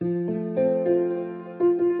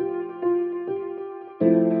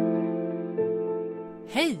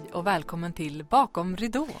och välkommen till Bakom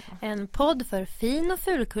ridån. En podd för fin- och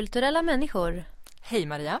fulkulturella människor. Hej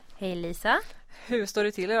Maria. Hej Lisa. Hur står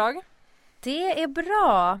det till idag? Det är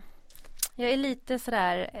bra. Jag är lite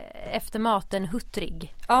sådär efter maten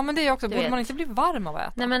huttrig. Ja, men det är också. Du Borde vet. man inte bli varm av att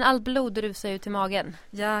äta? Nej, men all blod rusar ut till magen.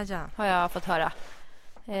 Ja. Har jag fått höra.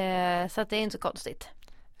 Så att det är inte så konstigt.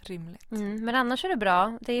 Rimligt. Men annars är det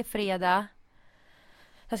bra. Det är fredag.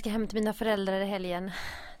 Jag ska hem till mina föräldrar i helgen.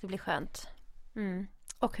 Det blir skönt.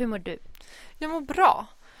 Och hur mår du? Jag mår bra.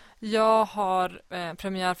 Jag har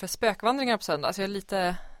premiär för spökvandringar på söndag, så jag är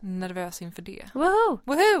lite nervös inför det. Woho!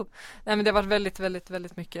 Nej, men det har varit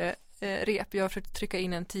väldigt mycket rep. Jag har försökt trycka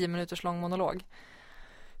in en 10 minuters lång monolog.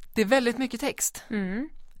 Det är väldigt mycket text.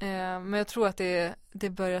 Men jag tror att det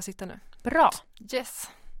börjar sitta nu. Bra. Yes.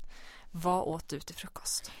 Vad åt du till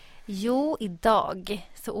frukost? Jo, idag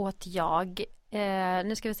så åt jag,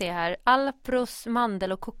 nu ska vi se här, Alpros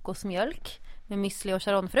mandel- och kokosmjölk med müsli och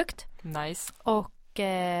charonfrukt. Nice. Och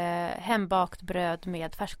hembakt bröd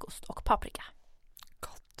med färskost och paprika.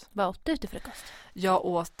 Gott. Vad åt du till frukost? Jag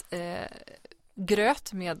åt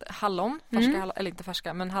gröt med hallon, eller inte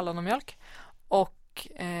färska, men hallon och mjölk. Och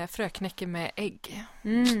fröknäcke med ägg.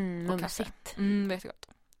 Mumsigt. Vet jag gott.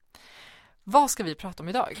 Vad ska vi prata om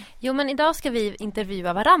idag? Jo, men idag ska vi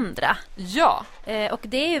intervjua varandra. Ja. Och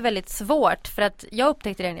det är ju väldigt svårt, för att jag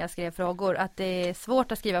upptäckte det när jag skrev frågor, att det är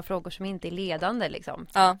svårt att skriva frågor som inte är ledande liksom.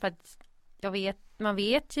 Ja. För att man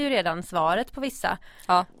vet ju redan svaret på vissa.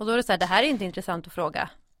 Ja. Och då är det så här, det här är inte intressant att fråga.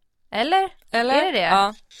 Eller? Är det?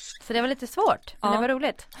 Ja. Så det var lite svårt, men det var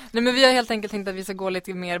roligt. Nej, men vi har helt enkelt tänkt att vi ska gå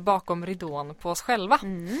lite mer bakom ridån på oss själva.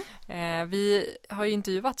 Vi har ju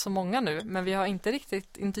intervjuat så många nu, men vi har inte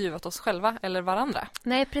riktigt intervjuat oss själva eller varandra.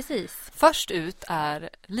 Nej, precis. Först ut är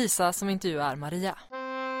Lisa som intervjuar Maria.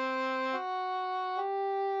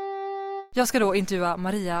 Jag ska då intervjua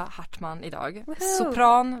Maria Hartman idag. Woho!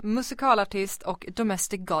 Sopran, musikalartist och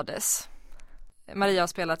domestic goddess. Maria har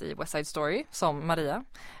spelat i West Side Story som Maria.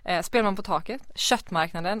 Spelman på taket,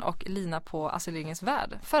 Köttmarknaden och Lina på Astrid Lindgrens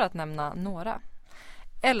Värld, för att nämna några.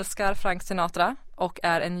 Älskar Frank Sinatra och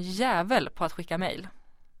är en jävel på att skicka mejl.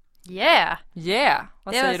 Yeah!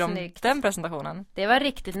 Vad Det säger var du om snyggt. den presentationen? Det var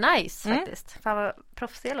riktigt nice faktiskt. Fan vad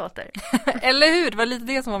proffsig jag låter. Eller hur? Det var lite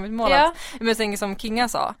det som var mitt mål. Ja. Men jag tänker som Kinga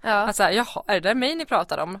sa. Ja. Att så här, jaha, är det där mig ni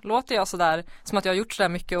pratar om? Låter jag så där som att jag har gjort så där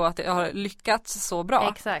mycket och att jag har lyckats så bra?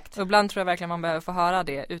 Exakt. Och ibland tror jag verkligen man behöver få höra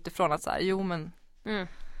det utifrån att så här, jo men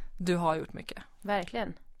du har gjort mycket.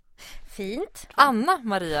 Verkligen. Fint. Anna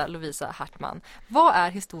Maria Lovisa Hartman, vad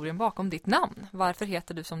är historien bakom ditt namn? Varför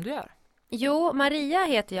heter du som du gör? Jo, Maria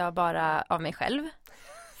heter jag bara av mig själv.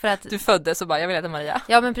 För att, Du föddes och bara, jag vill heta Maria.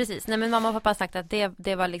 ja, men precis. Nej, men mamma och pappa har sagt att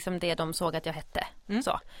det var liksom det de såg att jag hette.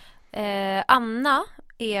 Så. Anna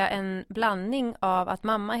är en blandning av att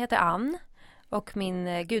mamma heter Ann och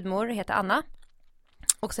min gudmor heter Anna.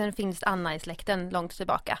 Och sen finns Anna i släkten långt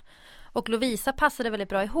tillbaka. Och Lovisa passade väldigt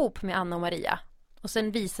bra ihop med Anna och Maria. Och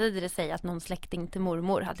sen visade det sig att någon släkting till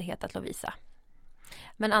mormor hade hetat Lovisa.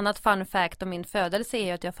 Men annat fun fact om min födelse är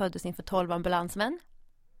ju att jag föddes inför 12 ambulansmän.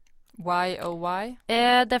 Why oh why?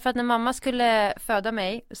 Därför att när mamma skulle föda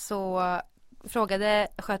mig så frågade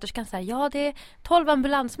sköterskan så här, ja, det är 12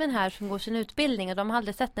 ambulansmän här som går sin utbildning och de har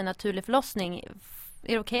aldrig sett en naturlig förlossning.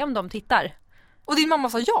 Är det okej om de tittar? Och din mamma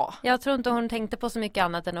sa ja? Jag tror inte hon tänkte på så mycket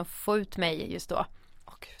annat än att få ut mig just då.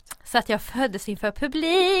 Gud. Så att jag föddes inför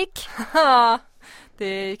publik.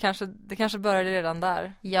 Det kanske började redan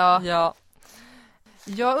där. Ja.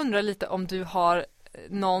 Jag undrar lite om du har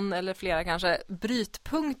någon eller flera kanske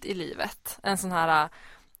brytpunkt i livet. En sån här,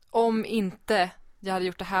 om inte jag hade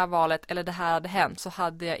gjort det här valet eller det här hade hänt så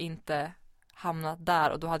hade jag inte hamnat där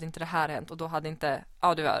och då hade inte det här hänt och då hade inte,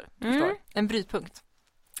 ja du hör, förstår. En brytpunkt.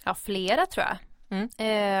 Ja, flera tror jag.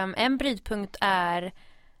 En brytpunkt är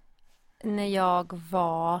när jag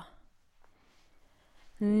var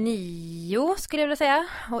 9 skulle jag vilja säga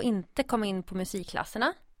och inte kom in på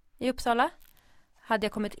musikklasserna i Uppsala. Hade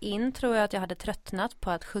jag kommit in tror jag att jag hade tröttnat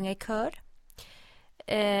på att sjunga i kör.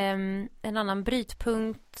 En annan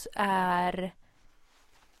brytpunkt är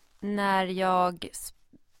när jag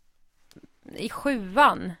i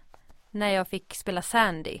 7:an när jag fick spela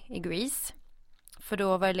Sandy i Grease. För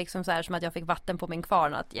då var det liksom så här som att jag fick vatten på min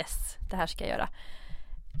kvarn att yes, det här ska jag göra.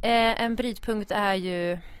 En brytpunkt är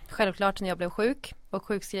ju självklart när jag blev sjuk och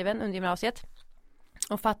sjukskriven under gymnasiet.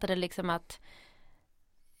 Och fattade liksom att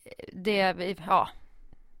det, ja,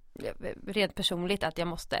 rent personligt att jag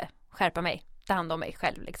måste skärpa mig, ta hand om mig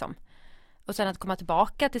själv liksom. Och sen att komma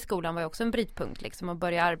tillbaka till skolan var ju också en brytpunkt liksom, och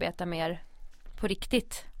börja arbeta mer på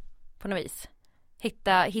riktigt på något vis.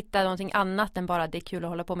 Hitta någonting annat än bara det är kul att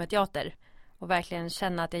hålla på med teater och verkligen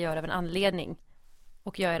känna att jag gör det av en anledning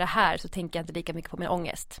och gör jag det här så tänker jag inte lika mycket på min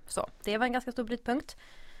ångest. Så det var en ganska stor brytpunkt.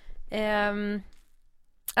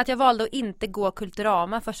 Att jag valde att inte gå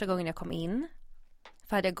Kulturama första gången jag kom in.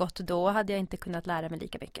 För hade jag gått då hade jag inte kunnat lära mig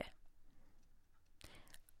lika mycket.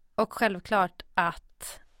 Och självklart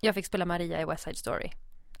att jag fick spela Maria i West Side Story.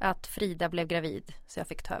 Att Frida blev gravid så jag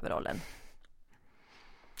fick ta över rollen.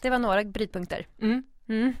 Det var några brytpunkter.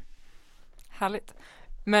 Härligt.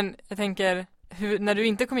 Men jag tänker, när du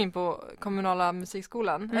inte kom in på kommunala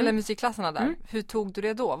musikskolan eller musikklasserna där, hur tog du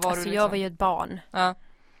det då? Jag var ju ett barn. Ja.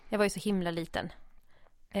 Jag var ju så himla liten.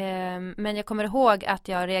 Men jag kommer ihåg att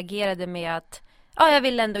jag reagerade med att jag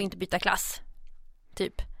vill ändå inte byta klass.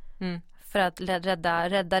 Typ. För att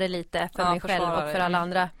rädda det lite för mig själv och för alla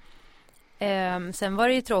andra. Sen var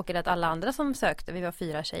det ju tråkigt att alla andra som sökte, vi var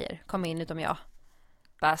 4 tjejer, kom in utom jag.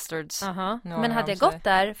 Bastards. Men hade jag gått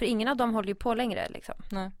där, för ingen av dem håller ju på längre liksom.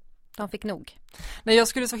 Nej. De fick nog. Nej, jag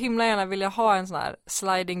skulle så himla gärna vilja ha en sån här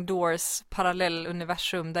sliding doors parallell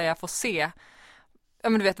universum där jag får se, ja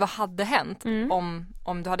men du vet, vad hade hänt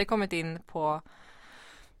om du hade kommit in på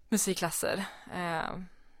musikklasser.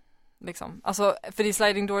 Liksom. Alltså, för i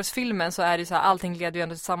Sliding Doors-filmen så är det så här, allting leder ju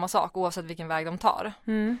ändå till samma sak oavsett vilken väg de tar.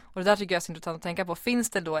 Och det där tycker jag är så intressant att tänka på. Finns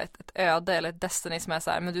det då ett öde eller ett destiny som är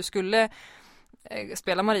så här, men du skulle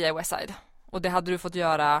spela Maria i West Side och det hade du fått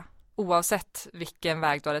göra oavsett vilken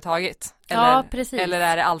väg du hade tagit? Eller, precis. Eller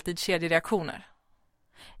är det alltid kedjereaktioner?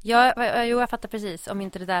 Jag fattar precis. Om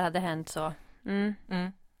inte det där hade hänt så.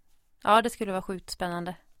 Ja, det skulle vara sjukt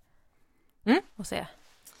spännande att se.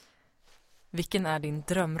 Vilken är din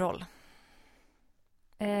drömroll?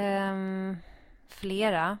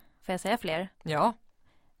 Flera. Får jag säga fler? Ja.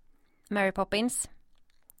 Mary Poppins.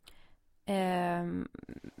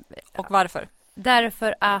 Och varför?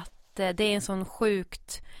 Därför att det är en sån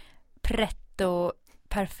sjukt pretto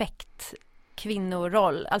perfekt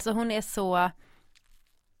kvinnoroll. Alltså hon är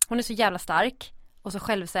så jävla stark och så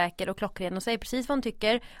självsäker och klockren och säger precis vad hon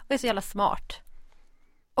tycker och är så jävla smart.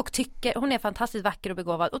 Och hon är fantastiskt vacker och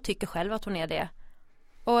begåvad och tycker själv att hon är det.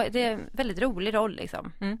 Och det är en väldigt rolig roll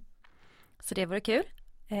liksom. Så det vore kul.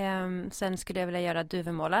 Sen skulle jag vilja göra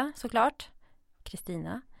Duvemåla såklart.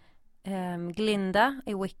 Kristina. Glinda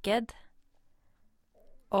i Wicked.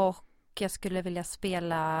 Och jag skulle vilja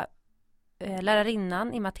spela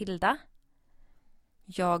lärarinnan i Matilda.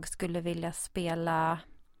 Jag skulle vilja spela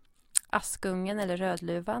Askungen eller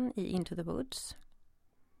Rödluvan i Into the Woods.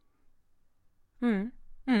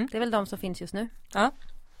 Det är väl de som finns just nu. Ja.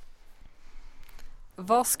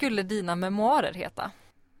 Vad skulle dina memoarer heta?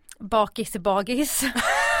 Bakis i bagis.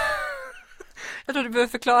 Jag tror du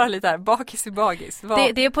behöver förklara lite här. Bakis i bagis.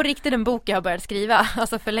 Det är på riktigt en bok jag har börjat skriva.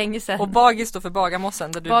 Alltså för länge sedan. Och bagis står för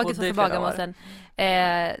Bagarmossen där du bagis bodde i för flera Bagarmossen.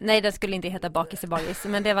 Nej, den skulle inte heta Bakis i bagis.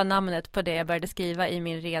 Men det var namnet på det jag började skriva i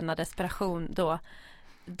min rena desperation då.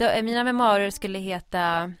 Mina memoarer skulle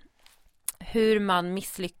heta Hur man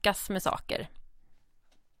misslyckas med saker.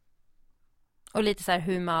 Och lite så här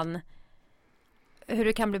hur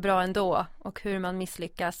det kan bli bra ändå och hur man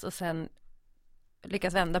misslyckas och sen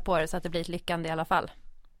lyckas vända på det så att det blir ett lyckande i alla fall.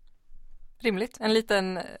 Rimligt. En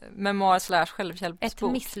liten memoar / självhjälpsbok. Ett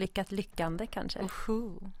misslyckat lyckande kanske.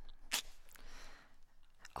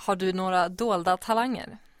 Har du några dolda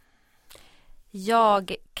talanger?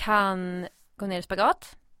 Jag kan gå ner i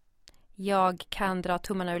spagat. Jag kan dra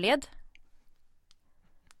tummarna ur led.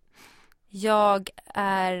 Jag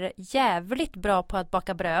är jävligt bra på att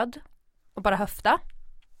baka bröd och bara höfta.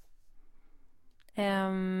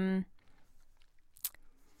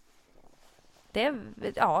 Det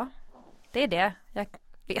är det jag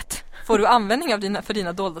vet. Får du användning för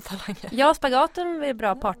dina dolda talanger? Ja, spagaten är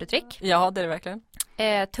bra partytrick. Ja, det är det verkligen.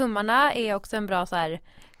 Tummarna är också en bra så här,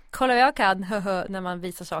 kolla vad jag kan när man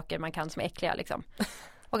visar saker man kan som är äckliga liksom.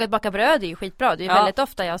 Och att baka bröd är ju skitbra. Det är ju väldigt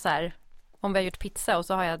ofta jag så här, om vi har gjort pizza och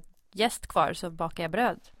så har jag jäst kvar så bakar jag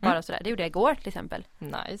bröd. Bara sådär. Det gjorde jag igår till exempel.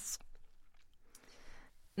 Nice.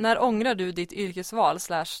 När ångrar du ditt yrkesval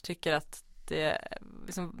 / tycker att det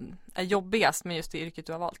liksom är jobbigast med just det yrket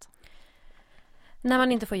du har valt? När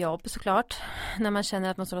man inte får jobb såklart. När man känner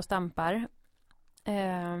att man står och stampar.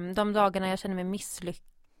 De dagarna jag känner mig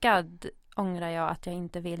misslyckad ångrar jag att jag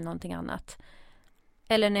inte vill någonting annat.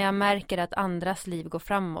 Eller när jag märker att andras liv går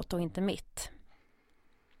framåt och inte mitt.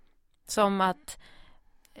 Som att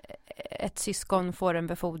ett syskon får en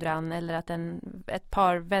befordran eller att ett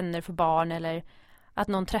par vänner får barn eller att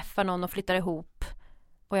någon träffar någon och flyttar ihop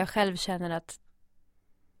och jag själv känner att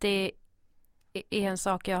det är en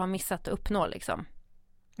sak jag har missat att uppnå liksom.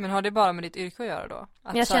 Men har det bara med ditt yrke att göra då?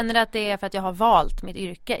 Jag känner att det är för att jag har valt mitt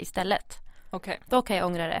yrke istället. Okay. Då kan jag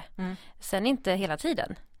ångra det. Sen inte hela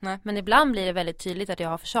tiden. Nej. Men ibland blir det väldigt tydligt att jag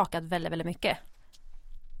har försakat väldigt, väldigt mycket.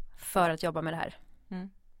 för att jobba med det här. Mm.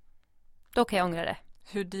 Då kan jag ångra det.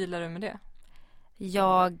 Hur dealar du med det?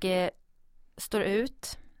 Jag står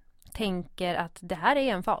ut, tänker att det här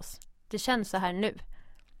är en fas. Det känns så här nu.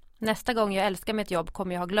 Nästa gång jag älskar mitt jobb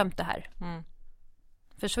kommer jag ha glömt det här. Mm.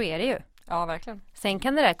 För så är det ju. Ja, verkligen. Sen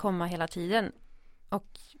kan det där komma hela tiden.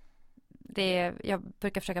 Och jag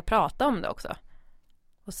brukar försöka prata om det också.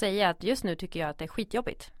 Och säga att just nu tycker jag att det är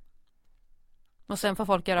skitjobbigt. Och sen får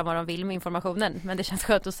folk göra vad de vill med informationen. Men det känns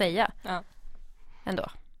skönt att säga. Ja.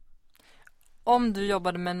 Ändå. Om du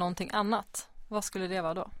jobbade med någonting annat, vad skulle det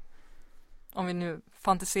vara då? Om vi nu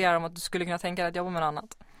fantiserar om att du skulle kunna tänka dig att jobba med något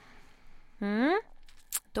annat.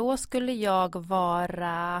 Då skulle jag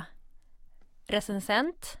vara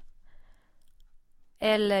recensent.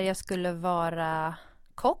 Eller jag skulle vara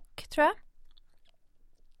kock, tror jag.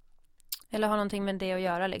 Eller ha någonting med det att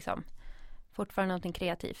göra liksom. Fortfarande någonting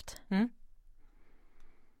kreativt. Mm.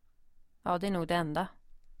 Ja, det är nog det enda.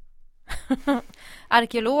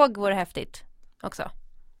 Arkeolog vore häftigt också.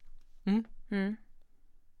 Mm.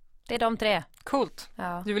 Det är de 3. Coolt.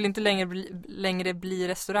 Ja. Du vill inte längre bli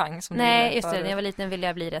restaurang som du Nej, ville just det. förut. När jag var liten ville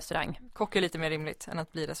jag bli restaurang. Kock är lite mer rimligt än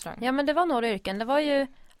att bli restaurang. Ja, men det var några yrken. Det var ju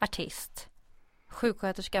artist,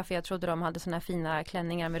 sjuksköterska, för jag trodde de hade såna här fina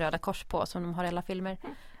klänningar med röda kors på som de har i alla filmer.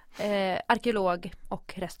 Arkeolog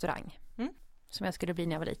och restaurang. Som jag skulle bli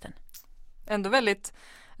när jag var liten. Ändå väldigt,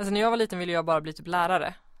 alltså när jag var liten ville jag bara bli typ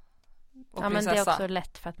lärare. Och ja, men prinsessa. det är också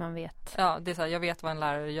lätt för att man vet. Ja, det är så här, jag vet vad en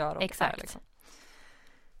lärare gör. Och exakt. så här, liksom.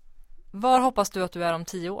 Var hoppas du att du är om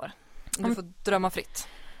 10 år? Du får drömma fritt.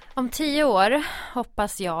 Om 10 år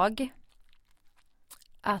hoppas jag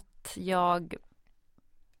att jag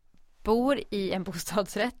bor i en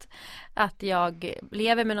bostadsrätt. Att jag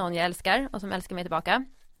lever med någon jag älskar och som älskar mig tillbaka.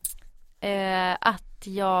 Att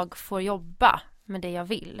jag får jobba med det jag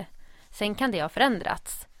vill. Sen kan det ha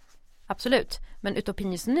förändrats. Absolut. Men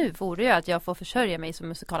utopin just nu vore ju att jag får försörja mig som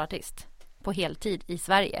musikalartist på heltid i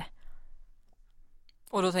Sverige.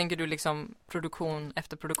 Och då tänker du liksom produktion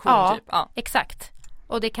efter produktion? Ja, typ? Ja, exakt.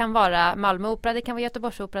 Och det kan vara Malmöopera, det kan vara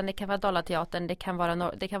Göteborgsoperan, det kan vara Dollarteatern, det kan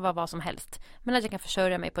vara vad som helst. Men att jag kan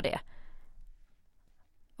försörja mig på det.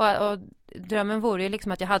 Och drömmen vore ju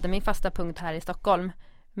liksom att jag hade min fasta punkt här i Stockholm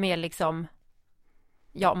med liksom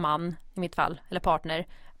man i mitt fall, eller partner,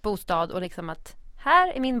 bostad och liksom att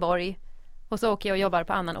här är min borg och så åker jag och jobbar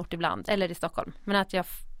på annan ort ibland eller i Stockholm. Men att jag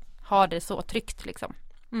har det så tryggt liksom.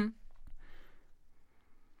 Mm.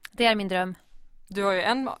 Det är min dröm. Du har ju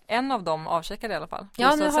en av dem avcheckade i alla fall.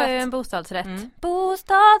 Ja, nu har jag ju en bostadsrätt. Mm.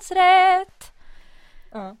 Bostadsrätt!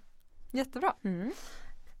 Ja. Jättebra. Mm.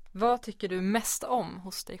 Vad tycker du mest om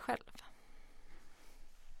hos dig själv?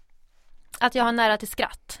 Att jag har nära till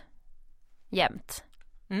skratt. Jämt.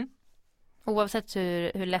 Mm. Oavsett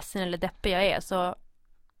hur ledsen eller deppig jag är så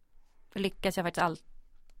lyckas jag faktiskt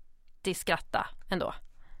alltid skratta ändå.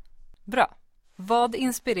 Bra. Vad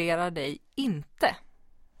inspirerar dig inte?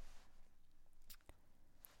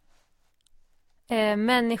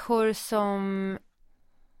 Människor som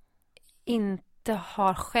inte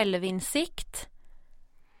har självinsikt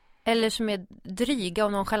eller som är dryga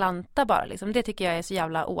och nonchalanta bara liksom. Det tycker jag är så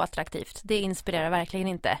jävla oattraktivt. Det inspirerar verkligen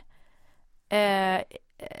inte.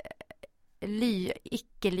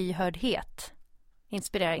 Icke-lyhördhet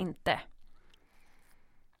inspirerar inte.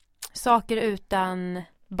 Saker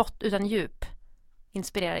utan djup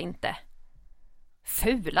inspirerar inte.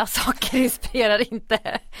 Fula saker inspirerar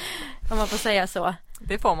inte. Om man får säga så.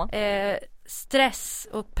 Det får man. Stress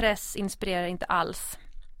och press inspirerar inte alls.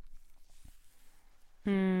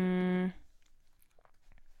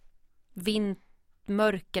 Vind,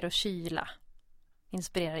 mörker och kyla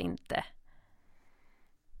inspirerar inte.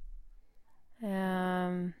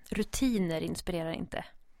 Rutiner inspirerar inte.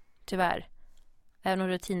 Tyvärr. Även om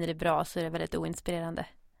rutiner är bra så är det väldigt oinspirerande.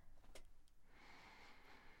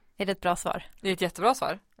 Är det ett bra svar? Det är ett jättebra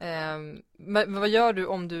svar. Men vad gör du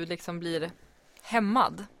om du liksom blir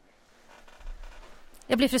hämmad?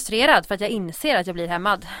 Jag blir frustrerad för att jag inser att jag blir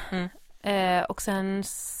hämmad. Mm. Och sen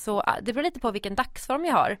så, det beror lite på vilken dagsform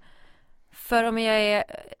jag har. För om jag är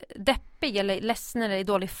deppig eller ledsen eller i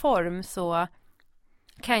dålig form så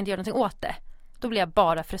kan jag inte göra någonting åt det. Då blir jag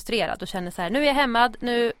bara frustrerad och känner så här, nu är jag hämmad,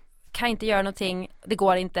 nu kan jag inte göra någonting, det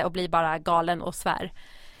går inte och blir bara galen och svär.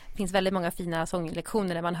 Det finns väldigt många fina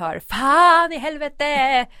sånglektioner där man hör fan i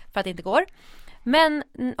helvete för att det inte går. Men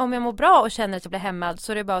om jag mår bra och känner att jag blir hämmad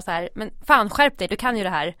så är det bara så här, men fan skärp dig, du kan ju det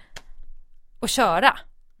här och köra.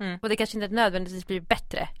 Och det kanske inte nödvändigtvis blir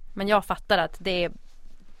bättre, men jag fattar att det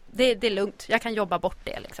är lugnt, jag kan jobba bort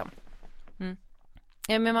det liksom.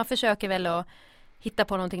 Ja, men man försöker väl att hitta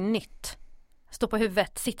på någonting nytt. Stå på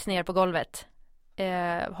huvudet, sitt ner på golvet.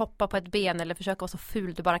 hoppa på ett ben eller försöka vara så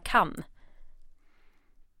ful du bara kan.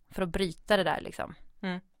 För att bryta det där liksom.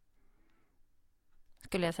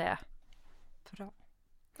 Skulle jag säga. Bra.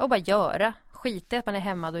 Och bara göra. Skita i att man är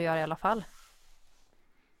hemma och gör i alla fall.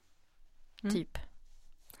 Typ.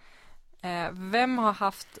 Vem har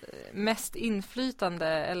haft mest inflytande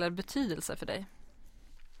eller betydelse för dig?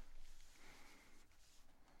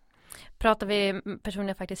 Pratar vi personer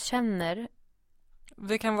jag faktiskt känner?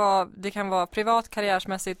 Det kan vara privat,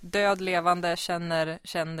 karriärsmässigt, död, levande, känner,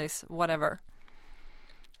 kändis, whatever.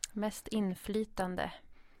 Mest inflytande.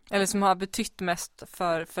 Eller som har betytt mest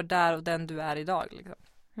för där och den du är idag. Liksom.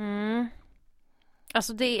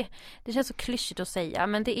 Alltså det känns så klyschigt att säga.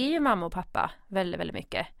 Men det är ju mamma och pappa väldigt, väldigt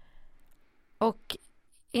mycket. Och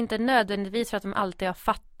inte nödvändigtvis för att de alltid har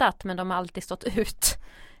fattat. Men de har alltid stått ut.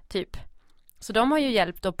 Typ. Så de har ju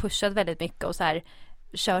hjälpt och pushat väldigt mycket. Och så här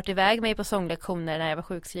kört iväg mig på sånglektioner när jag var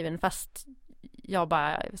sjukskriven. Fast jag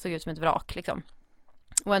bara såg ut som ett vrak liksom.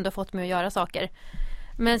 Och ändå fått mig att göra saker.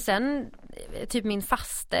 Men sen typ min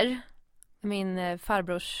faster, min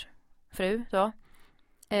farbrors fru då,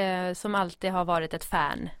 som alltid har varit ett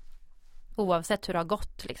fan oavsett hur det har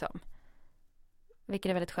gått liksom. Vilket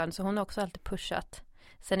är väldigt skönt, så hon har också alltid pushat.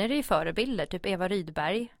 Sen är det ju förebilder, typ Eva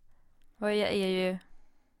Rydberg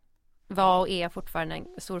var och är fortfarande en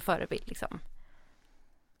stor förebild liksom.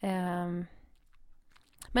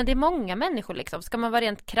 Men det är många människor liksom. Ska man vara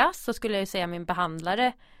rent krass så skulle jag ju säga min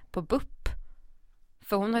behandlare på BUP.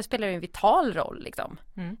 För hon spelar ju en vital roll liksom.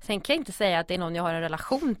 Sen kan jag inte säga att det är någon jag har en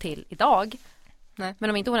relation till idag. Nej. Men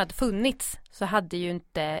om inte hon hade funnits så hade ju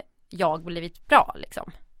inte jag blivit bra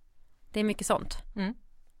liksom. Det är mycket sånt.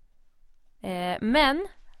 Men,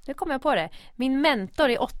 nu kommer jag på det. Min mentor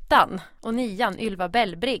i 8:an och 9:an, Ylva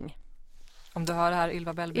Bellbring. Om du hör det här,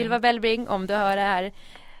 Ylva Bellbring. Ylva Bellbring, om du hör det här.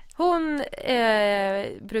 Hon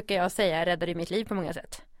brukar jag säga räddade mitt liv på många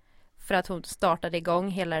sätt. För att hon startade igång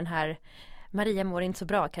hela den här Maria mår inte så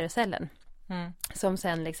bra karusellen. Som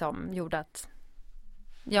sen liksom gjorde att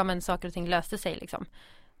saker och ting löste sig liksom.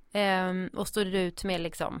 Och stod ut med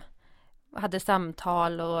liksom, hade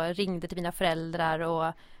samtal och ringde till mina föräldrar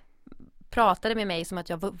och pratade med mig som att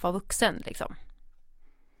jag var vuxen liksom.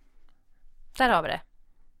 Där har vi det.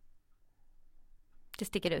 Det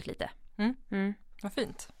sticker ut lite. Vad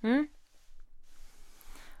fint.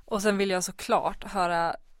 Och sen vill jag såklart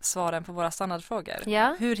höra svaren på våra standardfrågor.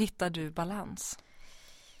 Ja. Hur hittar du balans?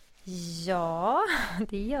 Ja,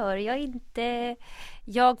 det gör jag inte.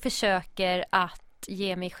 Jag försöker att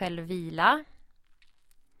ge mig själv vila.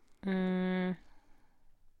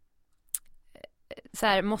 Så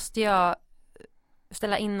här, måste jag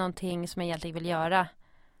ställa in någonting som jag egentligen vill göra,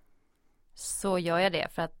 så gör jag det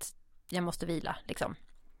för att jag måste vila liksom.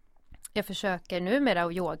 Jag försöker numera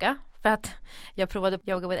att yoga. För att jag provade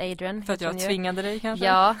yoga with Adrian. För att jag tvingade dig kanske?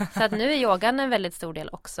 Ja, så att nu är yogan en väldigt stor del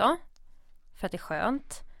också. För att det är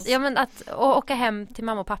skönt. Ja, men att åka hem till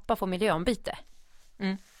mamma och pappa och få miljöombyte.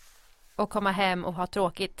 Och komma hem och ha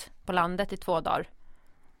tråkigt på landet i 2 dagar.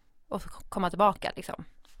 Och komma tillbaka liksom.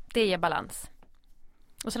 Det ger balans.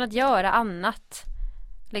 Och sen att göra annat.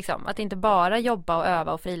 Liksom, att inte bara jobba och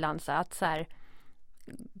öva och frilansa. Att så här,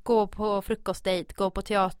 gå på frukostdate, gå på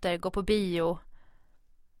teater, gå på bio.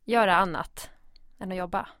 Göra annat än att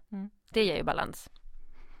jobba. Det ger ju balans.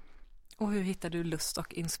 Och hur hittar du lust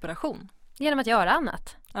och inspiration? Genom att göra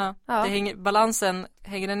annat. Ja. Balansen,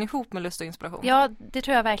 hänger den ihop med lust och inspiration? Ja, det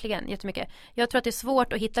tror jag verkligen jättemycket. Jag tror att det är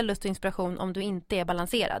svårt att hitta lust och inspiration om du inte är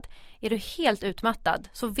balanserad. Är du helt utmattad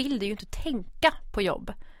så vill du ju inte tänka på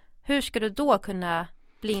jobb. Hur ska du då kunna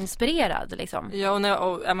bli inspirerad liksom? Ja,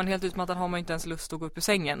 och är man helt utmattad har man inte ens lust att gå upp ur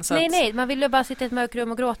sängen. Så nej, man vill ju bara sitta i ett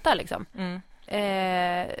mörkrum och gråta liksom.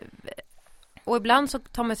 Och ibland så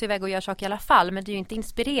tar man sig iväg och gör saker i alla fall, men det är ju inte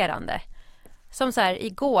inspirerande. Som så här,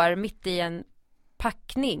 igår mitt i en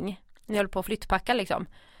packning, när jag höll på att flyttpacka liksom,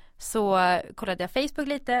 så kollade jag Facebook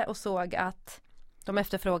lite och såg att de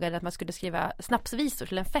efterfrågade att man skulle skriva snapsvisor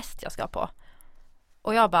till en fest jag ska på.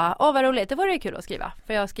 Och jag bara, vad roligt, det vore ju kul att skriva.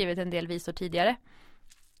 För jag har skrivit en del visor tidigare.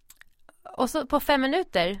 Och så på 5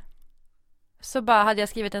 minuter så bara hade jag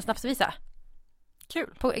skrivit en snapsvisa.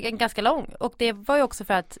 Kul. På en ganska lång. Och det var ju också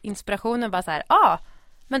för att inspirationen var så här,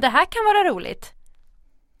 men det här kan vara roligt.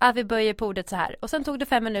 Att vi böjer på ordet så här. Och sen tog det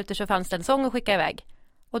 5 minuter så fanns det en sång att skicka iväg.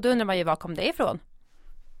 Och då undrar man ju, var kom det ifrån?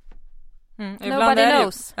 Nobody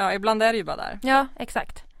knows. Ibland är det ju bara där. Ja,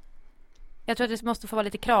 exakt. Jag tror att det måste få vara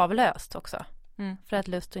lite kravlöst också. För att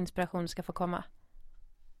lust och inspiration ska få komma.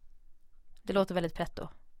 Det låter väldigt pretto.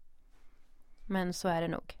 Men så är det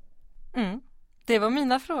nog. Det var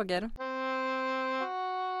mina frågor.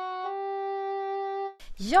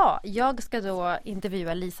 Ja, jag ska då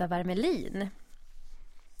intervjua Lisa Wermelin.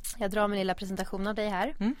 Jag drar min lilla presentation av dig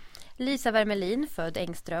här. Mm. Lisa Wermelin, född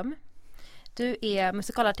Engström. Du är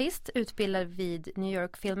musikalartist, utbildad vid New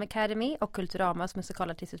York Film Academy och Kulturamas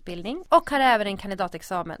musikalartistutbildning. Och har även en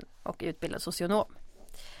kandidatexamen och utbildad socionom.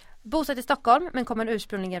 Bosatt i Stockholm men kommer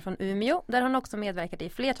ursprungligen från Umeå där hon också medverkade i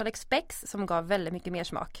flertal expex som gav väldigt mycket mer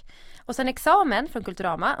smak. Och sen examen från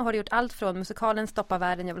Kulturama har du gjort allt från musikalen Stoppa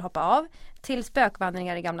världen jag vill hoppa av till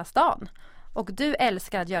spökvandringar i Gamla stan. Och du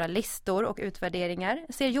älskar att göra listor och utvärderingar,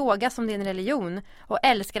 ser yoga som din religion och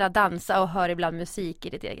älskar att dansa och hör ibland musik i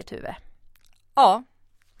ditt eget huvud. Ja,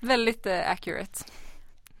 väldigt accurate.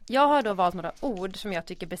 Jag har då valt några ord som jag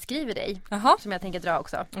tycker beskriver dig. Jaha. Som jag tänker dra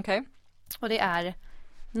också. Okej. Och det är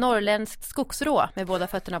norrländsk skogsrå med båda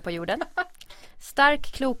fötterna på jorden. Stark,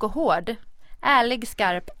 klok och hård. Ärlig,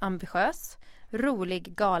 skarp, ambitiös.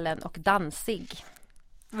 Rolig, galen och dansig.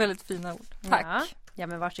 Väldigt fina ord. Tack. Ja,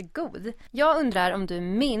 men varsågod. Jag undrar om du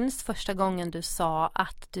minns första gången du sa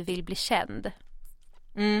att du vill bli känd.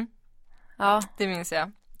 Ja, det minns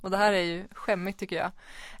jag. Och det här är ju skämmigt tycker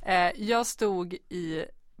jag. Jag stod i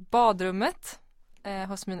badrummet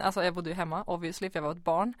hos min, alltså jag bodde ju hemma obviously för jag var ett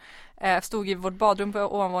barn. Stod i vårt badrum på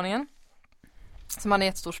ovanvåningen. Som hade en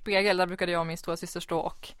jättestor spegel, där brukade jag och min stora syster stå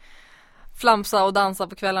och flamsa och dansa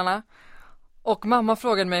på kvällarna. Och mamma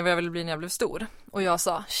frågade mig vad jag ville bli när jag blev stor. Och jag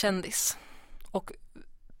sa kändis. Och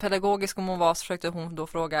pedagogisk om hon var så försökte hon då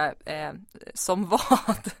fråga som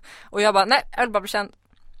vad. Och jag bara, nej, jag vill bara bli känd.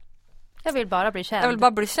 Jag vill bara bli känd. Jag vill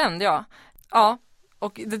bara bli känd, ja. Ja,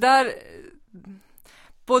 och det där,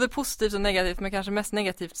 både positivt och negativt, men kanske mest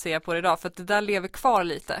negativt ser jag på det idag. För att det där lever kvar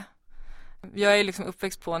lite. Jag är liksom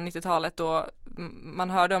uppväxt på 90-talet då man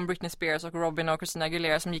hörde om Britney Spears och Robin och Christina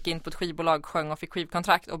Aguilera som gick in på ett skivbolag, sjöng och fick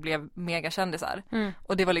skivkontrakt och blev megakändisar.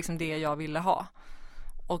 Och det var liksom det jag ville ha.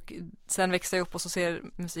 Och sen växte jag upp och så ser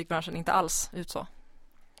musikbranschen inte alls ut så.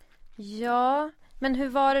 Ja, men hur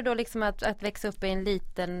var det då liksom att växa upp i en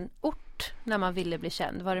liten ort när man ville bli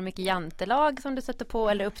känd? Var det mycket jantelag som du satte på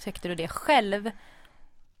eller upptäckte du det själv?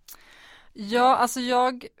 Ja, alltså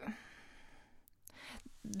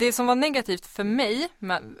det som var negativt för mig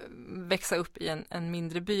med att växa upp i en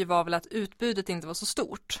mindre by var väl att utbudet inte var så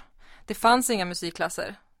stort. Det fanns inga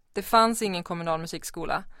musikklasser. Det fanns ingen kommunal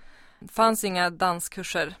musikskola. Det fanns inga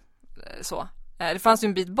danskurser så. Det fanns ju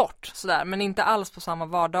en bit bort sådär, men inte alls på samma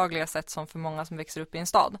vardagliga sätt som för många som växer upp i en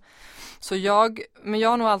stad. Men jag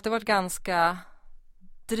har nog alltid varit ganska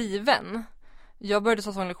driven. Jag började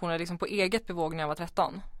ta sånglektioner liksom på eget bevåg när jag var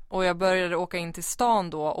 13. Och jag började åka in till stan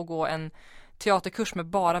då och gå en teaterkurs med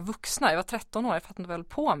bara vuxna. Jag var 13 år, jag fattade inte vad jag höll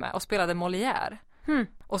på med. Och spelade Molière.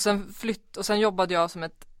 Och sen jobbade jag som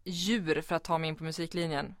ett djur för att ta mig in på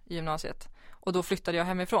musiklinjen i gymnasiet. Och då flyttade jag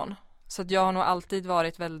hemifrån. Så att jag har nog alltid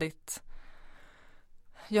varit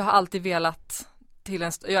jag har alltid velat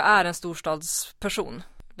jag är en storstadsperson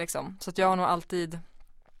liksom. Så att jag har nog alltid,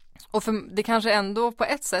 och för det kanske ändå på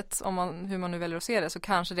ett sätt, hur man nu väljer att se det, så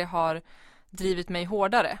kanske det har drivit mig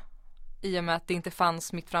hårdare. I och med att det inte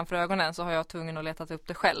fanns mitt framför ögonen så har jag tvungen att leta upp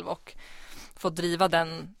det själv och fått driva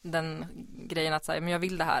den grejen att säga, men jag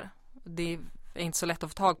vill det här. Det är inte så lätt att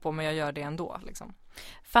få tag på, men jag gör det ändå liksom.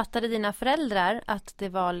 Fattade dina föräldrar att det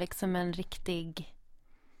var liksom en riktig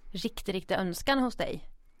önskan hos dig?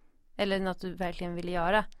 Eller något du verkligen ville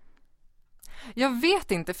göra? Jag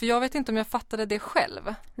vet inte, för jag vet inte om jag fattade det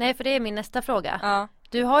själv. Nej, för det är min nästa fråga. Ja.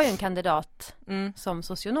 Du har ju en kandidat som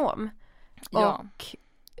socionom. Ja. Och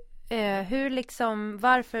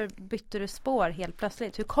varför bytte du spår helt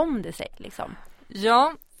plötsligt? Hur kom det sig liksom?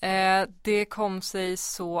 Ja, det kom sig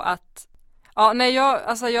så att jag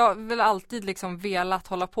har väl alltid liksom velat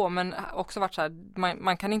hålla på, men också varit så här,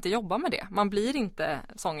 man kan inte jobba med det. Man blir inte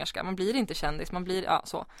sångerska, man blir inte kändis, man blir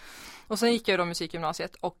så. Och sen gick jag då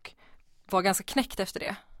musikgymnasiet och var ganska knäckt efter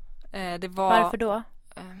det. Varför då?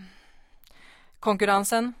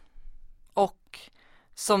 Konkurrensen, och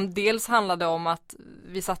som dels handlade om att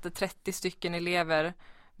vi satte 30 stycken elever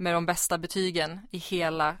med de bästa betygen i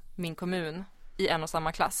hela min kommun i en och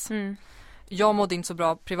samma klass. Jag mådde inte så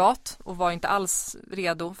bra privat och var inte alls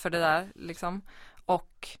redo för det där liksom.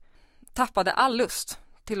 Och tappade all lust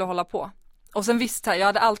till att hålla på. Och sen jag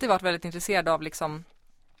hade alltid varit väldigt intresserad av liksom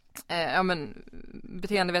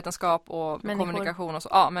beteendevetenskap och kommunikation och så.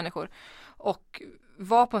 Ja, människor. Och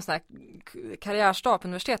var på en sån här karriärstart på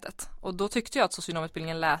universitetet. Och då tyckte jag att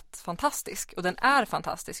socionomutbildningen lät fantastisk. Och den är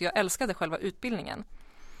fantastisk. Jag älskade själva utbildningen.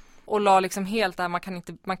 Och la liksom helt där,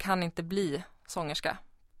 man kan inte bli sångerska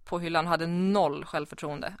på hyllan, hade 0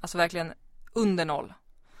 självförtroende. Alltså verkligen under 0.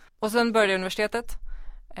 Och sen började jag universitetet,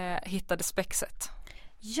 hittade spexet.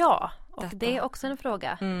 Ja, och det är också en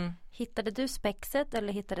fråga. Hittade du spexet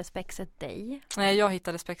eller hittade spexet dig? Nej, jag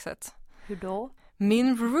hittade spexet. Hur då?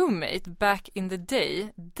 Min roommate back in the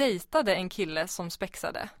day dejtade en kille som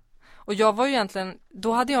spexade. Och jag var ju egentligen,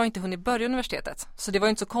 då hade jag inte hunnit börja universitetet. Så det var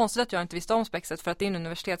inte så konstigt att jag inte visste om spexet för att det är en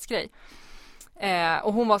universitetsgrej.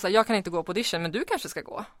 Och hon var så här, jag kan inte gå på audition men du kanske ska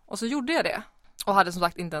gå. Och så gjorde jag det. Och hade som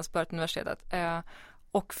sagt inte ens börjat universitetet.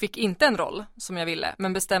 Och fick inte en roll som jag ville.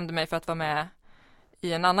 Men bestämde mig för att vara med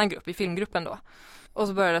i en annan grupp, i filmgruppen då. Och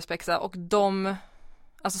så började jag spexa och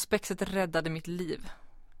alltså spexet räddade mitt liv.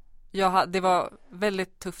 Det var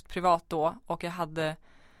väldigt tufft privat då och jag hade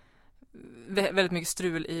väldigt mycket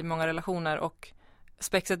strul i många relationer och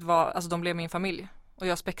spexet alltså de blev min familj. Och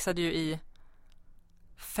jag spexade ju i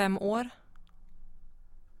 5 år.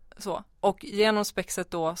 Så. Och genom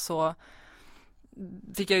spexet då så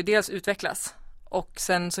fick jag ju dels utvecklas. Och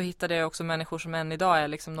sen så hittade jag också människor som än idag är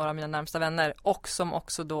liksom några av mina närmsta vänner. Och som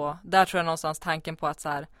också då, där tror jag någonstans tanken på att så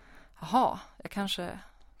här, jaha, jag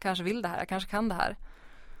kanske vill det här, jag kanske kan det här.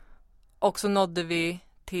 Och så nådde vi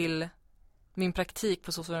till min praktik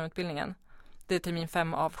på socionomutbildningen. Det är termin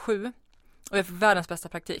 5 av 7. Och jag fick världens bästa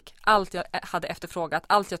praktik. Allt jag hade efterfrågat,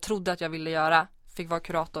 allt jag trodde att jag ville göra, fick vara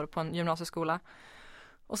kurator på en gymnasieskola.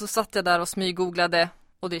 Och så satt jag där och smyggooglade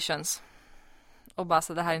auditions. Och bara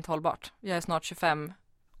så det här är inte hållbart. Jag är snart 25.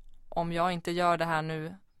 Om jag inte gör det här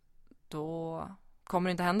nu, då kommer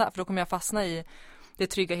det inte hända. För då kommer jag fastna i det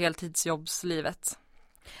trygga heltidsjobbslivet.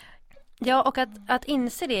 Ja, och att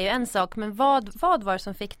inse det är ju en sak. Men vad var det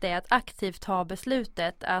som fick dig att aktivt ta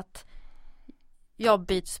beslutet att jag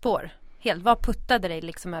byter spår? Helt, vad puttade dig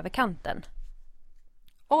liksom över kanten?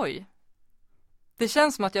 Oj. Det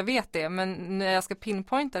känns som att jag vet det. Men när jag ska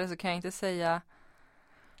pinpointa det så kan jag inte säga.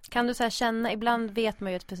 Kan du så här känna, ibland vet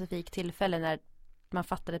man ju ett specifikt tillfälle när man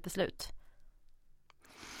fattade ett beslut.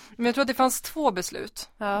 Men jag tror att det fanns 2 beslut.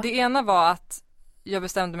 Ja. Det ena var att jag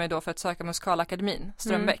bestämde mig då för att söka Musikalakademin,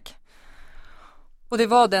 Strömbäck. Och det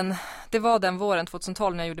var den våren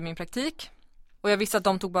 2012 när jag gjorde min praktik. Och jag visste att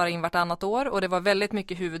de tog bara in vartannat år. Och det var väldigt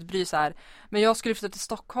mycket huvudbry så här. Men jag skulle flytta till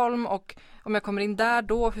Stockholm och om jag kommer in där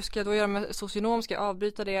då, hur ska jag då göra med socionom? Ska jag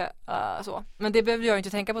avbryta det? Så. Men det behövde jag inte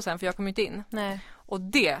tänka på sen för jag kom inte in. Nej. Och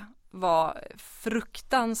det var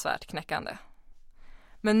fruktansvärt knäckande.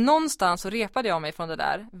 Men någonstans så repade jag mig från det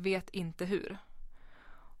där, vet inte hur.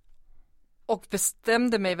 Och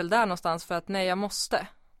bestämde mig väl där någonstans för att nej, jag måste.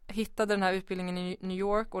 Hittade den här utbildningen i New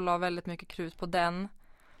York och la väldigt mycket krut på den.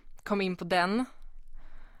 Kom in på den.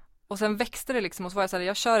 Och sen växte det liksom och så var jag så här,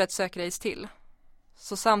 jag kör ett sökrace till.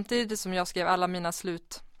 Så samtidigt som jag skrev alla mina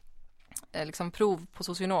liksom prov på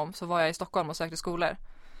socionom så var jag i Stockholm och sökte skolor.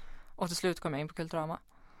 Och till slut kom jag in på Kulturama.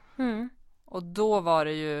 Och då var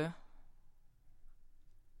det ju...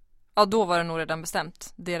 Ja, då var det nog redan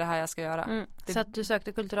bestämt. Det är det här jag ska göra. Så att du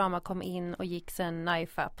sökte Kulturama, kom in och gick sen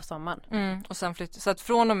NAIFA på sommaren. Och sen flyttade. Så att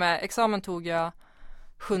från och med examen tog jag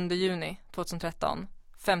 7 juni 2013.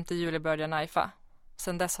 5 juli började jag NAIFA.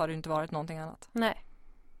 Sen dess har det inte varit någonting annat. Nej.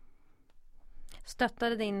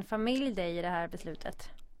 Stöttade din familj dig i det här beslutet?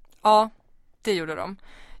 Ja, det gjorde de.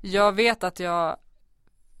 Jag vet att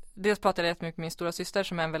dels pratade jag jättemycket med min stora syster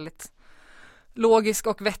som är en väldigt logisk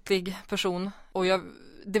och vettig person. Och jag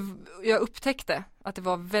upptäckte att det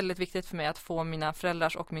var väldigt viktigt för mig att få mina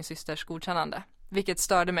föräldrars och min systers godkännande. Vilket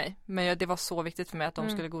störde mig. Men det var så viktigt för mig att de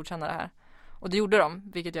skulle godkänna det här. Och det gjorde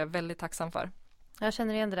de, vilket jag är väldigt tacksam för. Jag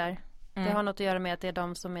känner igen det där. Det har något att göra med att det är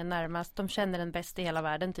de som är närmast. De känner den bäst i hela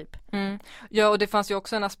världen typ. Ja, och det fanns ju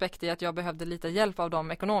också en aspekt i att jag behövde lite hjälp av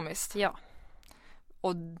dem ekonomiskt. Ja.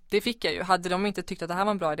 Och det fick jag ju. Hade de inte tyckt att det här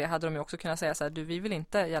var en bra idé hade de ju också kunnat säga så här, vi vill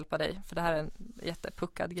inte hjälpa dig. För det här är en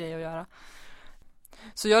jättepuckad grej att göra.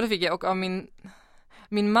 Så ja, det fick jag. Och av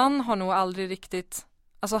min man har nog aldrig riktigt...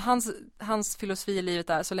 Alltså hans filosofi i livet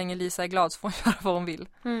är så länge Lisa är glad så får hon göra vad hon vill.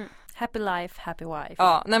 Happy life, happy wife.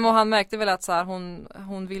 Ja, nej, men han märkte väl att så här,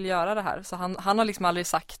 hon vill göra det här. Så han har liksom aldrig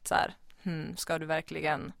sagt så här, ska du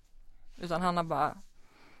verkligen? Utan han har bara,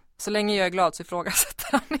 så länge jag är glad så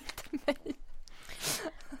ifrågasätter han inte mig.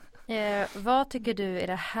 Vad tycker du är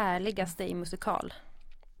det härligaste i musikal?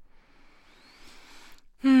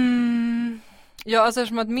 Ja, alltså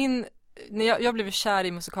som att jag blev kär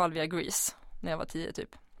i musikal via Grease när jag var 10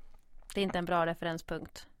 typ. Det är inte en bra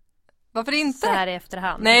referenspunkt. Varför inte? Så här i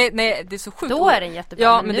efterhand. Nej, det är så sjukt. Då är den jättebra.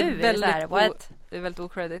 Ja, men nu är det så här, det är väldigt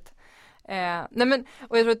okredit. Nej men,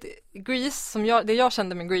 och jag tror att Grease, det jag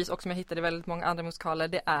kände med Grease och som jag hittade i väldigt många andra musikaler,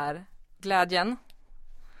 det är glädjen.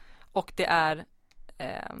 Och det är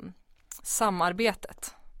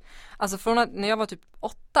samarbetet. Alltså från att när jag var typ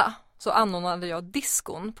 8 så anordnade jag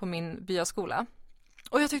diskon på min byaskola.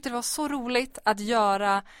 Och jag tyckte det var så roligt att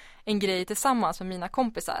göra en grej tillsammans med mina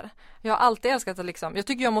kompisar. Jag har alltid älskat att jag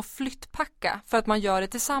tycker om att flyttpacka för att man gör det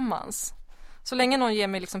tillsammans. Så länge någon ger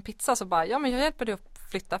mig liksom pizza så bara, ja men jag hjälper dig att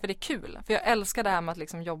flytta för det är kul. För jag älskar det här med att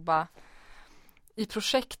liksom jobba i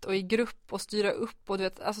projekt och i grupp och styra upp och du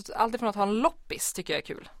vet, alltså allt ifrån att ha en loppis tycker jag är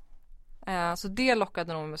kul. Så det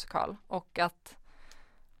lockade nog med musikal. Och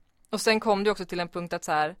sen kom det också till en punkt att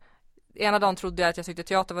så här, ena dagen trodde jag att jag tyckte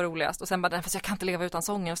teater var roligast och sen bara, nej, fast jag kan inte leva utan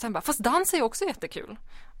sången och sen bara, fast dans är också jättekul.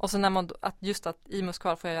 Och så när man, att i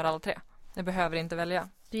musikal får jag göra alla tre. Jag behöver inte välja.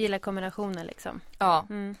 Du gillar kombinationen liksom. Ja.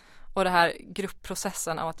 Och det här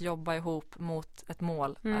gruppprocessen av att jobba ihop mot ett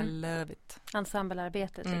mål. I love it.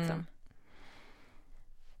 Ensemblearbetet liksom.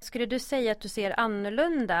 Skulle du säga att du ser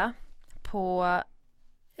annorlunda på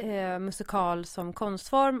musikal som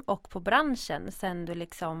konstform och på branschen sen du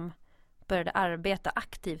liksom började arbeta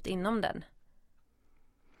aktivt inom den?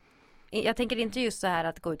 Jag tänker inte just så här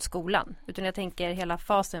att gå ut skolan, utan jag tänker hela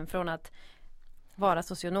fasen från att vara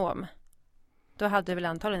socionom. Då hade du väl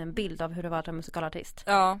antagligen en bild av hur det var att vara musikalartist.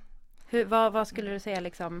 Ja. Vad skulle du säga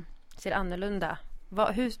liksom ser annorlunda?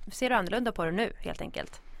 Hur ser du annorlunda på det nu helt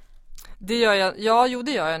enkelt? Det gör jag, ja,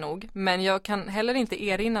 det gör jag nog. Men jag kan heller inte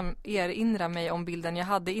erinra mig om bilden jag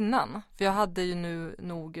hade innan. För jag hade ju nu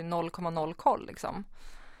nog 0,0 koll liksom.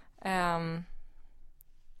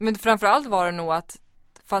 Men framförallt var det nog att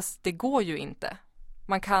fast det går ju inte.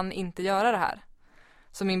 Man kan inte göra det här.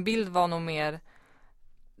 Så min bild var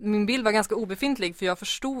ganska obefintlig för jag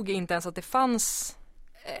förstod inte ens att det fanns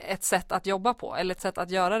ett sätt att jobba på eller ett sätt att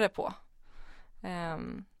göra det på.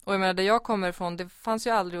 Och jag menar, där jag kommer ifrån, det fanns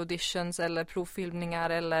ju aldrig auditions eller provfilmningar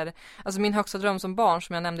eller, alltså min högsta dröm som barn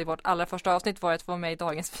som jag nämnde i vårt allra första avsnitt var att få vara med i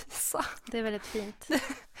Dagens Visa. Det är väldigt fint.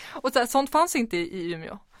 Och sånt fanns inte i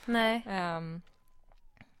Umeå. Nej.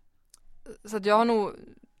 Så att jag har nog,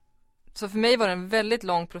 så för mig var det en väldigt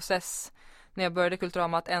lång process när jag började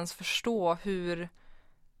Kulturama att ens förstå hur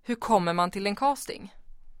kommer man till en casting.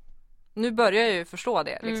 Nu börjar jag ju förstå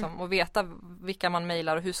det liksom, och veta vilka man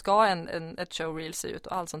mejlar och hur ska ett showreel se ut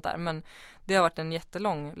och allt sånt där. Men det har varit en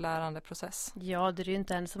jättelång lärande process. Ja, det är ju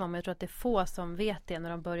inte ensam om. Jag tror att det är få som vet det när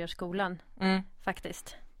de börjar skolan.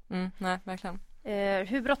 Faktiskt. Nej, verkligen.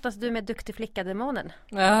 Hur brottas du med duktig flicka-demonen?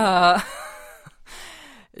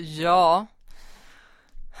 Ja.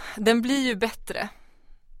 Den blir ju bättre.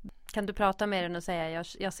 Kan du prata med den och säga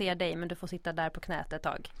jag ser dig men du får sitta där på knät ett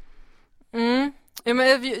tag? Ja,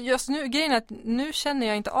 men just nu, grejen är att nu känner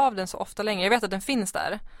jag inte av den så ofta längre. Jag vet att den finns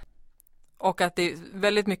där. Och att det är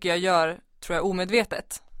väldigt mycket jag gör, tror jag,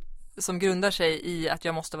 omedvetet. Som grundar sig i att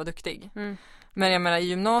jag måste vara duktig. Men jag menar, i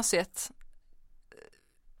gymnasiet,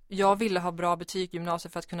 jag ville ha bra betyg i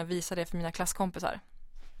gymnasiet för att kunna visa det för mina klasskompisar.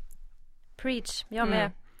 Preach, jag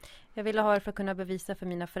med. Jag ville ha det för att kunna bevisa för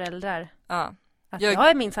mina föräldrar. Ja. Att jag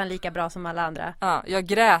är minsann lika bra som alla andra. Ja, jag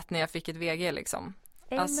grät när jag fick ett VG liksom.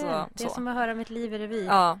 Alltså, det är som att höra mitt liv i revy.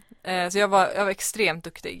 Ja, så jag var extremt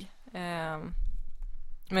duktig.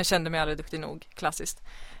 Men kände mig aldrig duktig nog, klassiskt.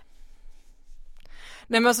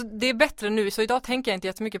 Nej men alltså det är bättre nu, så idag tänker jag inte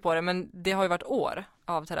jättemycket på det, men det har ju varit år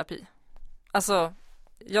av terapi. Alltså,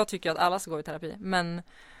 jag tycker att alla ska gå i terapi, men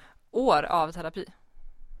år av terapi.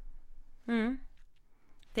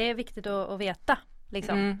 Det är viktigt att veta,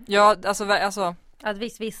 liksom. Ja, alltså att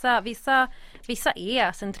vissa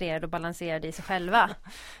är centrerade och balanserade i sig själva.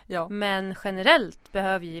 Ja. Men generellt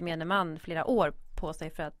behöver ju gemene man flera år på sig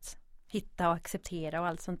för att hitta och acceptera och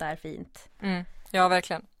allt sånt där fint. Ja,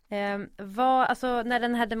 verkligen. Alltså när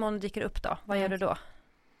den här demonen dyker upp då, vad gör du då?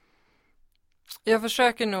 Jag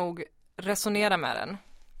försöker nog resonera med den.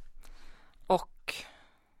 Och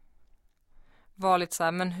vara lite så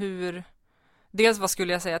här, men hur... Dels vad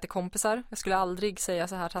skulle jag säga till kompisar? Jag skulle aldrig säga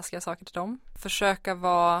så här taskiga saker till dem. Försöka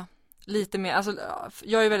vara lite mer, alltså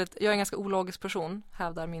jag är en ganska ologisk person,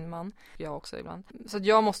 hävdar min man. Jag också ibland. Så att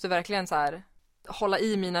jag måste verkligen så här hålla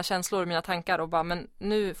i mina känslor och mina tankar och bara, men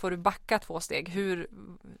nu får du backa 2 steg.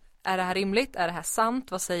 Är det här rimligt? Är det här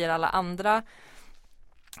sant? Vad säger alla andra?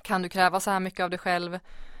 Kan du kräva så här mycket av dig själv?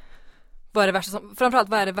 Framförallt,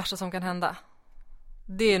 vad är det värsta som kan hända?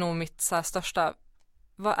 Det är nog mitt så här största.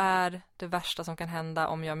 Vad är det värsta som kan hända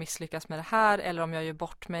om jag misslyckas med det här? Eller om jag gör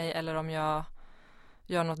bort mig? Eller om jag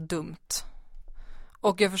gör något dumt?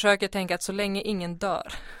 Och jag försöker tänka att så länge ingen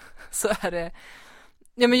dör så är det...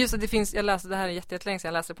 Ja, men just att det finns, jag läste det här jättelänge sedan,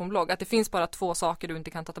 jag läste det på en blogg, att det finns bara 2 saker du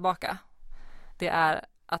inte kan ta tillbaka. Det är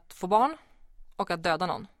att få barn och att döda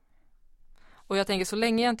någon. Och jag tänker, så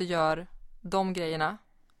länge jag inte gör de grejerna,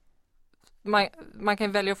 man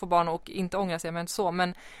kan välja att få barn och inte ångra sig, men så,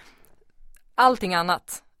 men allting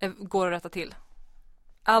annat går att rätta till.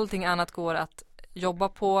 Allting annat går att jobba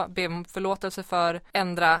på, be om förlåtelse för,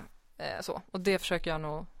 ändra, så. Och det försöker jag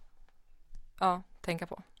nog tänka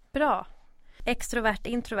på. Bra. Extrovert,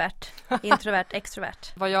 introvert, introvert,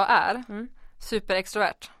 extrovert. Vad jag är?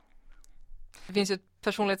 Superextrovert. Det finns ju ett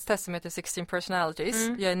personlighetstest som heter 16 personalities.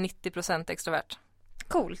 Jag är 90% extrovert.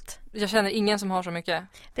 Coolt. Jag känner ingen som har så mycket.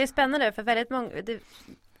 Det är spännande för väldigt många,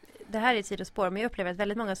 det här är ett sidospår, men jag upplever att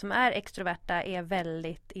väldigt många som är extroverta är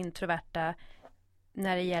väldigt introverta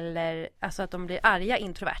när det gäller, alltså att de blir arga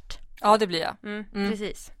introvert. Ja, det blir jag.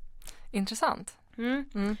 Precis. Intressant.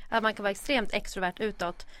 Att man kan vara extremt extrovert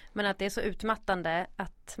utåt, men att det är så utmattande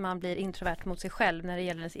att man blir introvert mot sig själv när det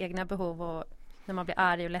gäller ens egna behov, och när man blir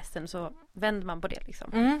arg och ledsen så vänder man på det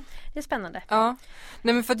liksom. Det är spännande. Ja,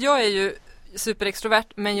 nej men för att jag är ju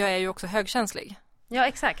superextrovert, men jag är ju också högkänslig. Ja,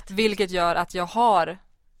 exakt. Vilket gör att jag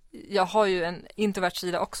har ju en introvert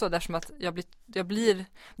sida också, därför att jag blir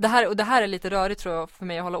det här är lite rörigt tror jag för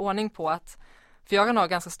mig att hålla ordning på, att för jag kan ha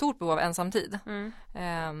ganska stort behov av ensamtid.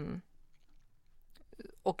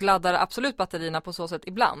 Och laddar absolut batterierna på så sätt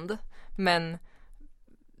ibland, men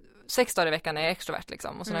 6 dagar i veckan är jag extrovert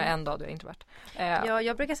liksom, och sen har jag en dag då jag är introvert. Ja,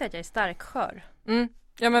 jag brukar säga att jag är starkskör.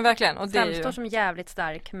 Ja men verkligen. Och det framstår är ju... som jävligt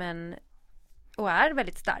stark, och är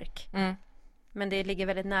väldigt stark. Men det ligger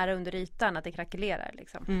väldigt nära under ytan att det krackelerar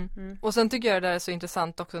liksom. Och sen tycker jag det där är så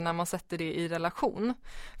intressant också när man sätter det i relation.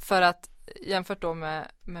 För att jämfört då med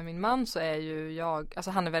min man så är ju jag,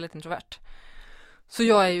 alltså han är väldigt introvert. Så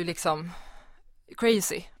jag är ju liksom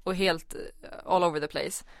crazy och helt all over the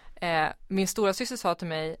place. Min stora syster sa till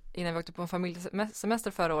mig innan vi åkte på en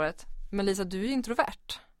familjesemester förra året: men Lisa, du är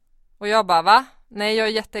introvert. Och jag bara, va? Nej, jag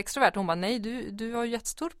är jätteextrovert. Hon bara, nej, du har ju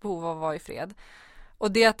jättestort behov av att vara i fred.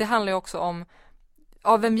 Och det handlar ju också om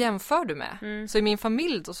vem jämför du med? Så i min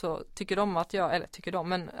familj då så tycker de att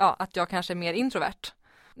att jag kanske är mer introvert.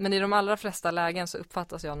 Men i de allra flesta lägen så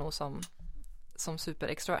uppfattas jag nog som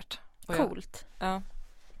superextrovert. Coolt. Ja.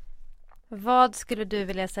 Vad skulle du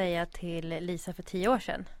vilja säga till Lisa för 10 år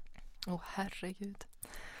sedan? Herregud.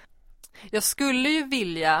 Jag skulle ju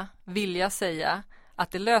vilja säga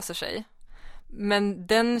att det löser sig. Men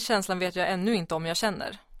den känslan vet jag ännu inte om jag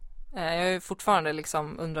känner. Jag är fortfarande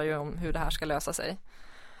liksom undrar ju om hur det här ska lösa sig.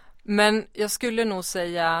 Men jag skulle nog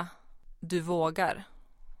säga du vågar.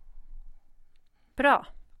 Bra.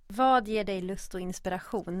 Vad ger dig lust och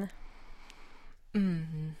inspiration?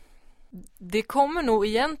 Det kommer nog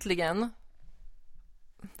egentligen...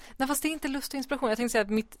 Nej, fast det är inte lust och inspiration. Jag tänkte säga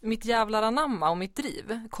att mitt jävlar anamma och mitt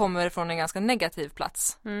driv kommer från en ganska negativ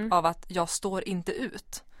plats. Av att jag står inte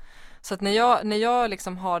ut. Så att när jag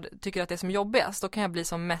liksom tycker att det är som jobbigast, då kan jag bli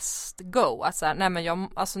som mest go. Att så här, nej men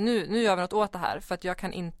nu gör vi något åt det här. För att jag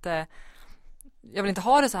vill inte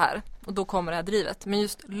ha det så här. Och då kommer det här drivet. Men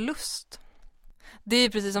just lust, det är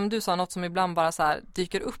precis som du sa, något som ibland bara så här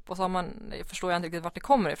dyker upp. Och så förstår jag inte riktigt vart det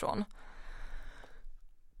kommer ifrån.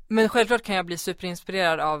 Men självklart kan jag bli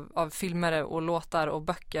superinspirerad av filmer och låtar och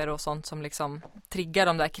böcker och sånt som liksom triggar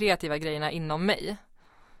de där kreativa grejerna inom mig.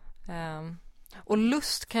 Och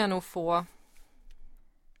lust kan jag nog få...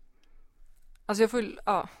 Alltså jag får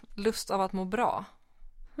lust av att må bra.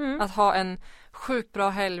 Att ha en sjukt bra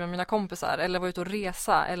helg med mina kompisar. Eller vara ute och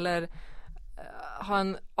resa. Eller ha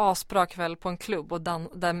en asbra kväll på en klubb. Och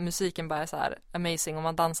där musiken bara är så här amazing. Och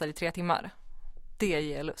man dansar i 3 timmar. Det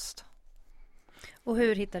ger lust. Och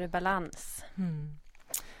hur hittar du balans?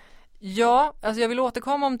 Ja, alltså jag vill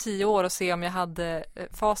återkomma om 10 år och se om jag hade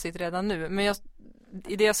facit redan nu. Men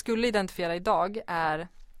det jag skulle identifiera idag är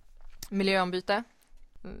miljöombyte,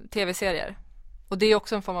 tv-serier. Och det är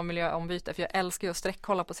också en form av miljöombyte, för jag älskar ju att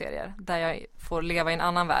sträckkolla på serier där jag får leva i en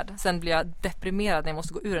annan värld. Sen blir jag deprimerad när jag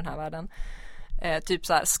måste gå ur den här världen. Typ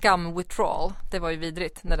så här Scum Withdrawal, det var ju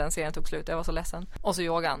vidrigt när den serien tog slut, jag var så ledsen. Och så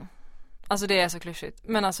yogan. Alltså det är så klyschigt,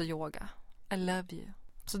 men alltså yoga. I love you.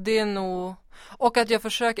 Så det är nog... Och att jag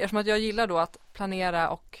försöker, eftersom att jag gillar då att planera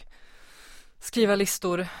och skriva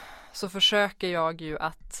listor, så försöker jag ju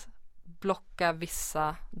att blocka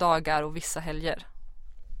vissa dagar och vissa helger.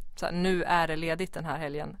 Så här, nu är det ledigt den här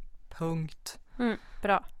helgen. Punkt.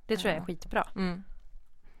 Bra. Det tror jag är skitbra.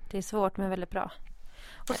 Det är svårt men väldigt bra.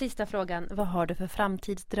 Och sista frågan, vad har du för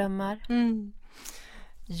framtidsdrömmar?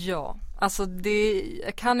 Ja, alltså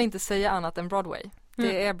jag kan inte säga annat än Broadway.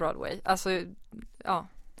 Det är Broadway. Alltså, ja.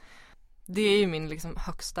 Det är ju min liksom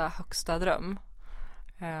högsta dröm.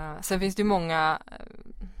 Sen finns det ju många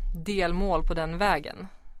delmål på den vägen.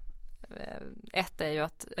 Ett är ju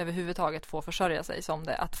att överhuvudtaget få försörja sig som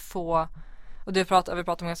det. Att få, och det vi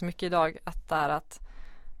pratar om ganska mycket idag, att det är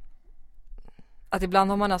att ibland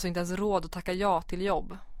har man alltså inte ens råd att tacka ja till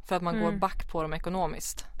jobb. För att man går back på dem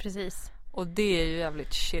ekonomiskt. Precis. Och det är ju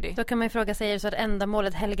jävligt shitty. Då kan man ju fråga sig, är det så att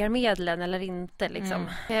ändamålet helgar medlen eller inte liksom?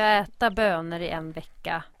 Ska jag äta bönor i en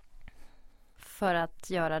vecka för att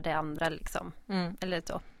göra det andra liksom? Eller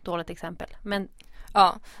så, dåligt exempel. Men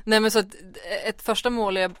ja, nej men så att ett första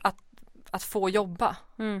mål är att få jobba.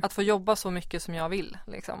 Mm. Att få jobba så mycket som jag vill.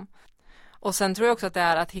 Liksom. Och sen tror jag också att det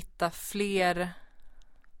är att hitta fler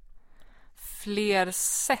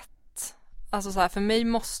sätt. Alltså så här, för mig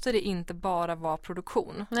måste det inte bara vara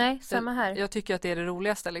produktion. Nej, samma här. Jag tycker att det är det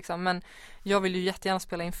roligaste liksom. Men jag vill ju jättegärna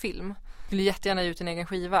spela in film. Jag vill jättegärna ge ut en egen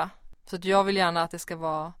skiva. Så att jag vill gärna att det ska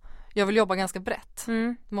vara... Jag vill jobba ganska brett.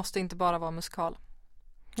 Det måste inte bara vara musikal.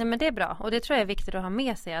 Nej, men det är bra. Och det tror jag är viktigt att ha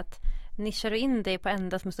med sig. Att nischar du in dig på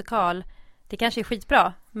endast musikal, det kanske är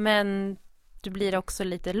skitbra. Men du blir också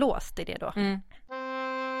lite låst i det då.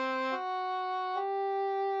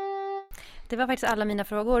 Det var faktiskt alla mina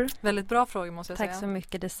frågor. Väldigt bra frågor måste jag säga. Tack så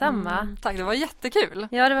mycket, detsamma. Tack, det var jättekul.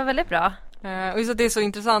 Ja, det var väldigt bra. Och just att det är så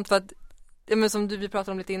intressant för att men som vi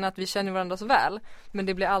pratade om lite innan, att vi känner varandra så väl. Men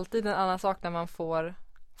det blir alltid en annan sak när man får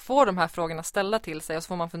de här frågorna ställda till sig och så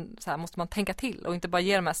får man så här, måste man tänka till och inte bara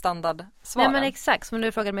ge de här standardsvaren. Nej, men exakt, som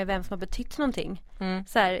du frågade mig vem som har betytt någonting.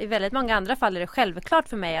 Så här, i väldigt många andra fall är det självklart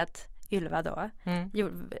för mig att Ylva då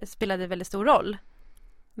spelade väldigt stor roll.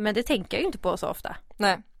 Men det tänker jag ju inte på så ofta.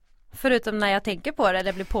 Nej. Förutom när jag tänker på det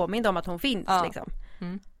eller blir påmind om att hon finns liksom.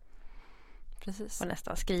 Precis. Och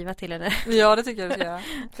nästan skriva till henne. Ja, det tycker jag du ska göra.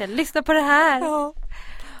 Lyssna på det här. Ja.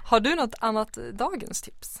 Har du något annat dagens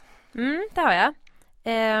tips? Det har jag.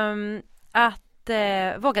 Att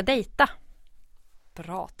våga dejta.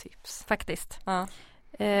 Bra tips. Faktiskt. Ja.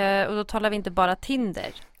 Och då talar vi inte bara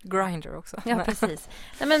Tinder. Grindr också. Ja, precis.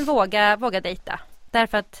 Nej, men våga dejta.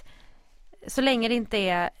 Därför att så länge det inte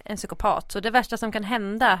är en psykopat. Så det värsta som kan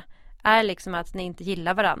hända är liksom att ni inte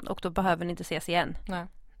gillar varandra. Och då behöver ni inte ses igen.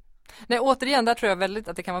 Nej, återigen, där tror jag väldigt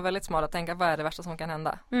att det kan vara väldigt smart att tänka vad är det värsta som kan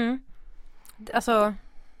hända. Alltså,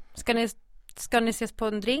 ska ni ses på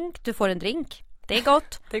en drink? Du får en drink. Det är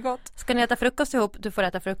gott. Det är gott. Ska ni äta frukost ihop? Du får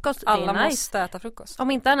äta frukost. Alla det är nice. måste äta frukost.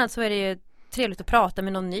 Om inte annat så är det ju trevligt att prata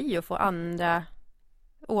med någon ny och få andra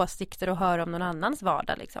åsikter och höra om någon annans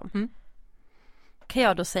vardag liksom. Kan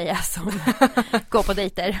jag då säga som gå på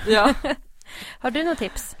dejter. Ja. Har du något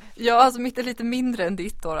tips? Ja, alltså mitt är lite mindre än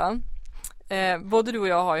ditt då. Både du och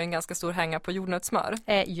jag har ju en ganska stor hänga på jordnötssmör.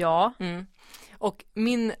 Ja. Och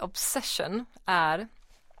min obsession är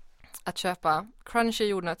att köpa crunchy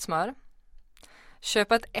jordnötssmör.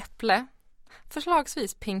 Köpa ett äpple.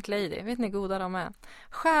 Förslagsvis Pink Lady. Vet ni hur goda de är?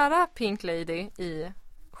 Skära Pink Lady i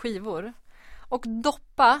skivor. Och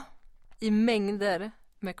doppa i mängder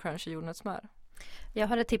med crunchy jordnötssmör. Jag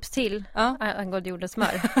har ett tips till angående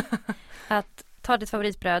jordnötssmör. Att ta ditt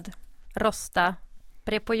favoritbröd, rosta,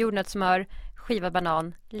 bre på jordnötssmör, skiva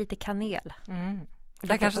banan, lite kanel.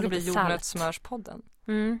 Det kanske ska bli jordnötssmörspodden.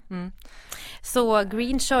 Så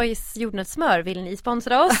Green Choice jordnötssmör, vill ni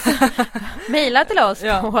sponsra oss? Maila till oss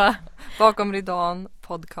på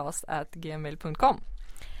bakomridånpodcast@gmail.com.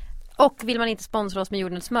 Och vill man inte sponsra oss med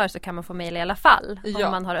jordnötssmör så kan man få mejla i alla fall.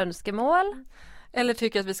 Om man har önskemål. Eller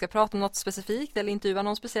tycker att vi ska prata om något specifikt eller intervjua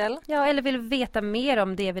någon speciell. Ja, eller vill veta mer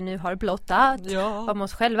om det vi nu har blottat. Om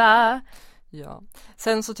oss själva. Ja.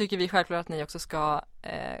 Sen så tycker vi självklart att ni också ska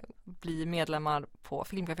bli medlemmar på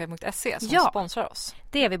filmcafé.se som sponsrar oss.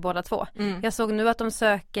 Det är vi båda två. Jag såg nu att de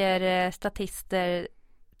söker statister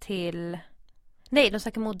till... Nej, de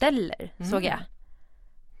söker modeller, såg jag.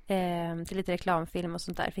 Till lite reklamfilm och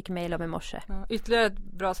sånt där. Fick mejl om i morse. Ja, ytterligare ett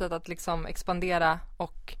bra sätt att liksom expandera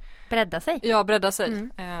och... Bredda sig. Ja, bredda sig.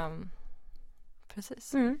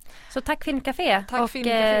 Precis. Så tack Filmcafé. Tack och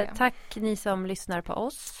Filmcafé. Tack ni som lyssnar på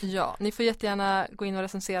oss. Ja, ni får jättegärna gå in och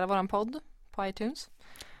recensera våran podd på iTunes.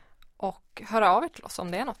 Och höra av er till oss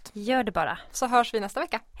om det är något. Gör det bara. Så hörs vi nästa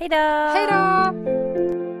vecka. Hej då! Hej då!